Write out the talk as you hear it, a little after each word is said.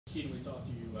Kedon, we talked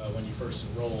to you when you first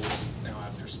enrolled, now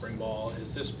after spring ball.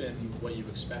 Has this been what you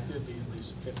expected,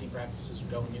 these 15 practices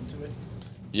going into it?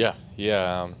 Yeah.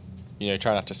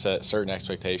 Try not to set certain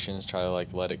expectations, try to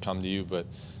let it come to you, but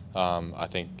I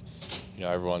think,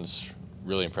 everyone's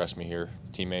really impressed me here.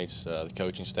 The teammates, the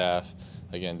coaching staff,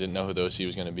 again, didn't know who the OC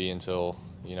was going to be until,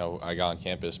 I got on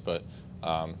campus, but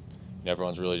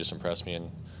everyone's really just impressed me,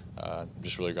 and I'm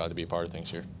just really glad to be a part of things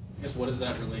here. I guess what has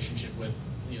that relationship with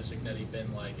Cignetti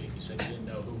been like? You said you didn't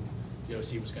know who the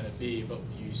OC was going to be, but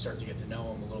you start to get to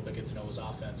know him a little bit, get to know his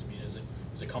offense. I mean, is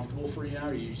it comfortable for you now,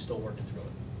 or are you still working through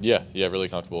it? Yeah, really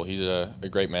comfortable. He's a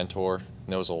great mentor,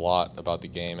 knows a lot about the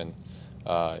game, and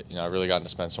I've really gotten to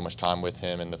spend so much time with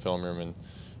him in the film room, and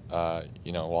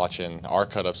watching our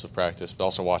cut-ups of practice, but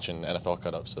also watching NFL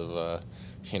cut-ups of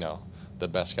the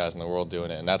best guys in the world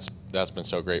doing it, and that's been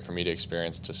so great for me to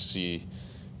experience, to see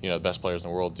the best players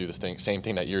in the world do the same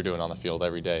thing that you're doing on the field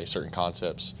every day. Certain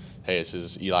concepts. Hey, this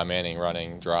is Eli Manning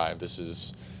running drive. This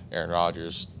is Aaron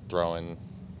Rodgers throwing.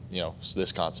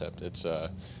 This concept. It's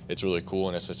really cool,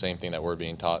 and it's the same thing that we're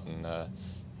being taught. And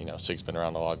Sig's been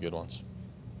around a lot of good ones.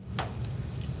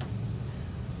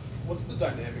 What's the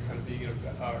dynamic kind of being in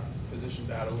a position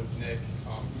battle with Nick?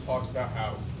 He talks about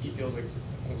how he feels like it's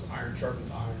almost iron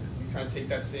sharpens iron. You kind of take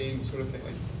that same sort of thing,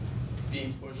 like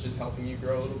being pushed is helping you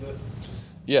grow a little bit.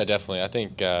 Yeah, definitely. I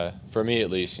think for me at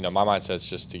least, my mindset's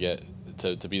just to get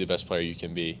to be the best player you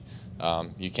can be.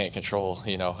 You can't control,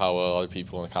 how well other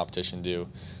people in the competition do.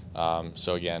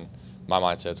 So again, my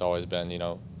mindset's always been,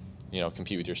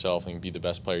 compete with yourself and be the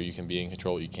best player you can be and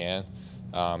control what you can.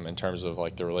 In terms of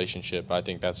the relationship, I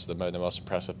think that's the most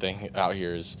impressive thing out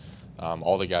here is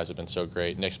all the guys have been so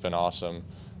great. Nick's been awesome.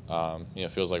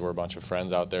 It feels like we're a bunch of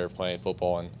friends out there playing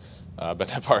football, and I've been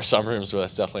a part of some rooms where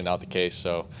that's definitely not the case.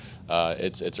 So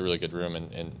it's a really good room,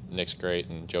 and Nick's great,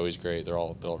 and Joey's great. They're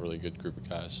all a really good group of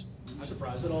guys. Am I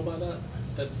surprised at all by that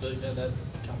camaraderie,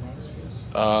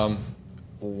 I guess?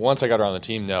 Once I got around the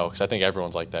team, no, because I think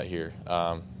everyone's like that here.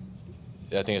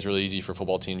 I think it's really easy for a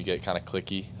football team to get kind of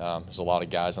cliquey. There's a lot of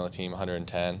guys on the team,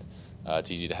 110. It's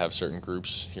easy to have certain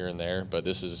groups here and there, but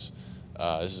this is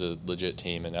a legit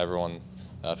team, and everyone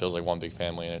feels like one big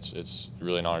family, and it's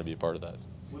really an honor to be a part of that.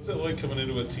 What's it like coming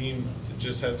into a team that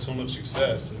just had so much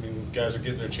success? I mean, guys are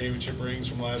getting their championship rings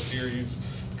from last year. You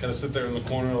kind of sit there in the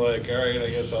corner like, all right, I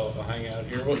guess I'll hang out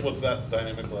here. What's that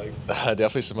dynamic like?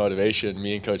 Definitely some motivation.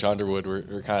 Me and Coach Underwood were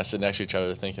kind of sitting next to each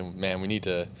other thinking, man, we need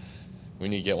to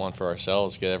get one for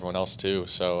ourselves, get everyone else too.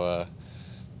 So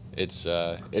it's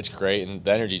great, and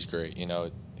the energy's great.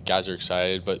 The guys are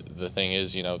excited, but the thing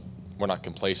is, we're not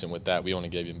complacent with that. We want to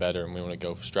get even better, and we want to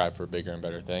go strive for bigger and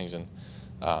better things. And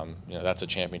that's a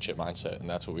championship mindset, and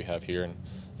that's what we have here. And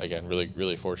again,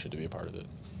 really fortunate to be a part of it.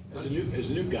 As a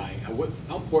new guy,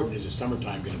 how important is the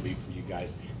summertime going to be for you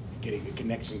guys getting a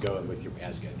connection going with your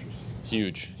pass catchers?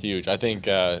 Huge. I think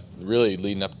really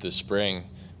leading up to the spring,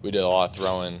 we did a lot of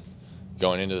throwing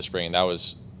going into the spring, and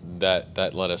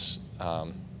that let us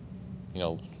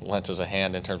lent us a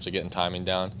hand in terms of getting timing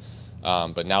down.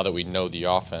 But now that we know the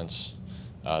offense,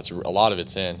 a lot of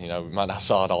it's in. We might not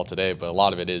saw it all today, but a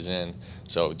lot of it is in.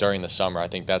 So during the summer, I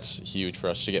think that's huge for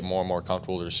us to get more and more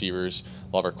comfortable with receivers.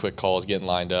 All of our quick calls, getting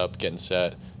lined up, getting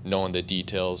set, knowing the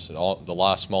details, the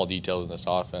last small details in this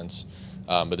offense.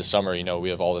 But this summer, we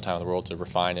have all the time in the world to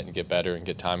refine it and get better and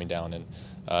get timing down, and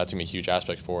it's gonna be a huge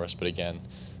aspect for us. But again,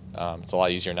 it's a lot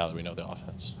easier now that we know the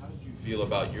offense. How did you feel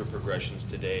about your progressions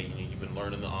today? You've been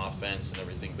learning the offense and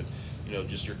everything, but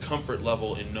just your comfort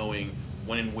level in knowing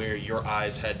when and where your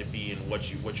eyes had to be and what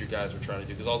your guys were trying to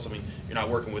do. Because also, you're not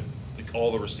working with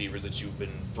all the receivers that you've been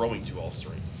throwing to all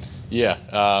spring. Yeah,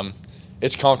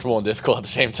 it's comfortable and difficult at the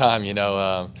same time,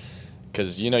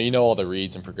 because you know all the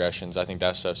reads and progressions. I think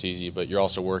that stuff's easy, but you're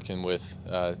also working with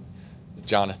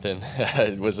Jonathan.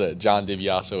 John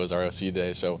DiBiaso was our OC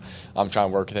today, so I'm trying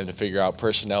to work with him to figure out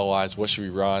personnel-wise what should we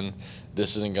run.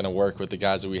 This isn't going to work with the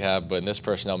guys that we have, but in this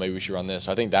personnel, maybe we should run this.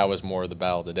 So I think that was more of the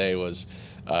battle today, was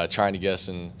trying to guess.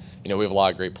 And we have a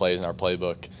lot of great plays in our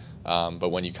playbook, but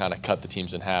when you kind of cut the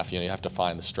teams in half, you have to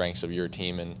find the strengths of your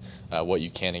team and what you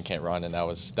can and can't run. And that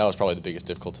was probably the biggest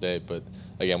difficulty today. But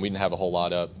again, we didn't have a whole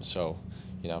lot up, so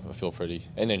I feel pretty.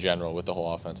 And in general, with the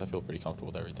whole offense, I feel pretty comfortable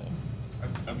with everything.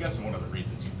 I'm guessing one of the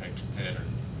reasons you picked Pitt, or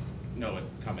know it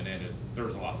coming in, is there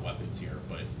was a lot of weapons here,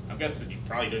 but I'm guessing you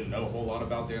probably didn't know a whole lot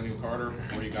about Daniel Carter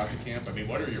before you got to camp.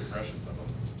 What are your impressions of him?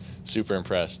 Super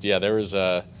impressed. Yeah, there was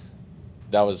that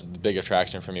was the big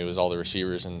attraction for me, was all the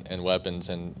receivers and weapons,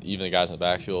 and even the guys in the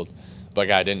backfield. But a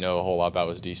guy I didn't know a whole lot about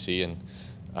was DC, and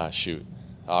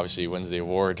obviously he wins the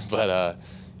award, but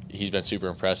he's been super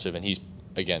impressive, and he's,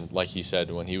 again, like he said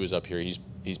when he was up here, he's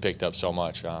he's picked up so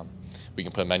much. We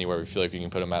can put him anywhere. We feel like we can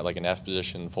put him at like an F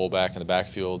position, fullback in the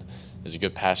backfield. He's a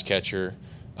good pass catcher,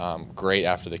 great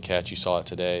after the catch. You saw it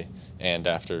today, and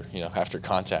after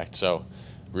contact. So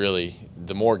really,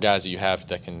 the more guys that you have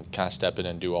that can kind of step in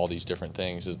and do all these different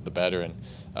things, is the better. And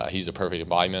he's a perfect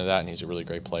embodiment of that, and he's a really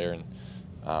great player and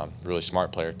really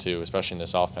smart player too, especially in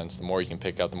this offense. The more you can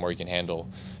pick up, the more you can handle,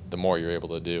 the more you're able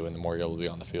to do, and the more you're able to be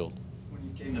on the field. When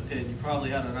you came to Pitt, you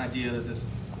probably had an idea that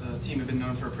this team had been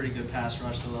known for a pretty good pass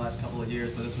rush for the last couple of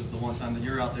years, but this was the one time that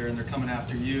you're out there and they're coming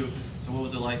after you. So what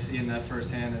was it like seeing that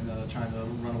firsthand and trying to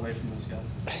run away from those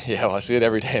guys? Yeah, well, I see it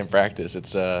every day in practice.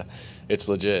 It's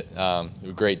legit.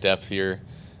 Great depth here.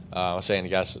 I was saying to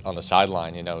guys on the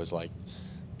sideline, is like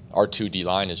our 2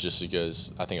 D-line is just as good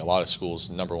as I think a lot of schools'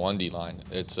 number 1 D-line.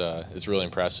 It's really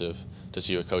impressive to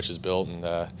see what coach has built,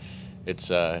 and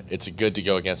it's good to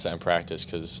go against that in practice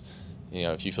because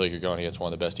if you feel like you're going against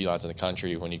one of the best D-lines in the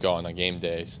country, when you go on game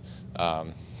days,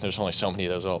 there's only so many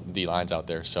of those D-lines out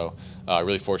there. So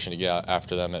really fortunate to get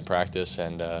after them in practice,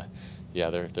 and they're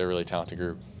a really talented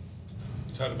group.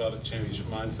 You talked about a championship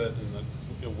mindset,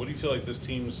 and what do you feel like this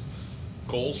team's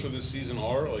goals for this season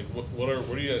are? Like, what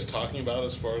are you guys talking about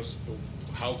as far as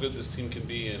how good this team can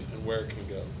be and where it can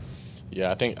go?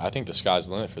 Yeah, I think the sky's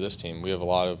the limit for this team. We have a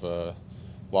lot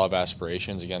of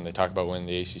aspirations. Again, they talk about winning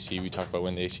the ACC. We talk about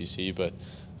winning the ACC, but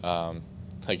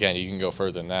again, you can go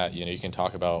further than that. You can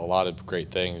talk about a lot of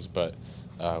great things, but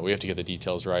we have to get the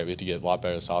details right. We have to get a lot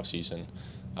better this offseason.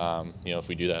 If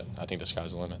we do that, I think the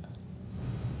sky's the limit.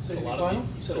 You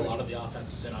said a lot of the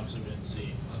offense is in. Obviously, we didn't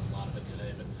see a lot of it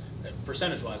today, but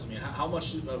percentage-wise, how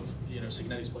much of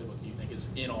Signetti's playbook do you think is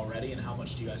in already, and how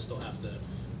much do you guys still have to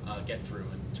get through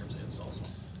in terms of installs?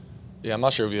 Yeah, I'm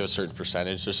not sure if we have a certain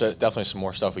percentage. There's definitely some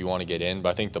more stuff we want to get in, but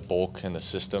I think the bulk and the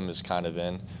system is kind of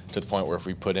in to the point where if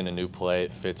we put in a new play,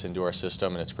 it fits into our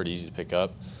system and it's pretty easy to pick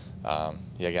up. I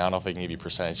don't know if I can give you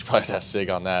percentage. You probably have to ask Sig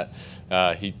on that.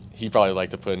 He probably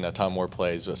like to put in a ton more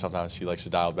plays, but sometimes he likes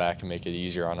to dial back and make it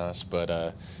easier on us.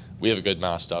 But we have a good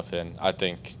amount of stuff in. I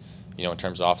think, in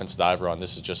terms of offense that I've run,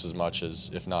 this is just as much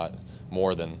as, if not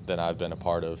more than I've been a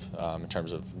part of in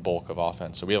terms of bulk of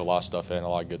offense. So we have a lot of stuff in, a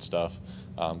lot of good stuff,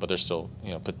 but there's still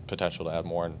potential to add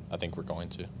more, and I think we're going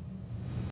to.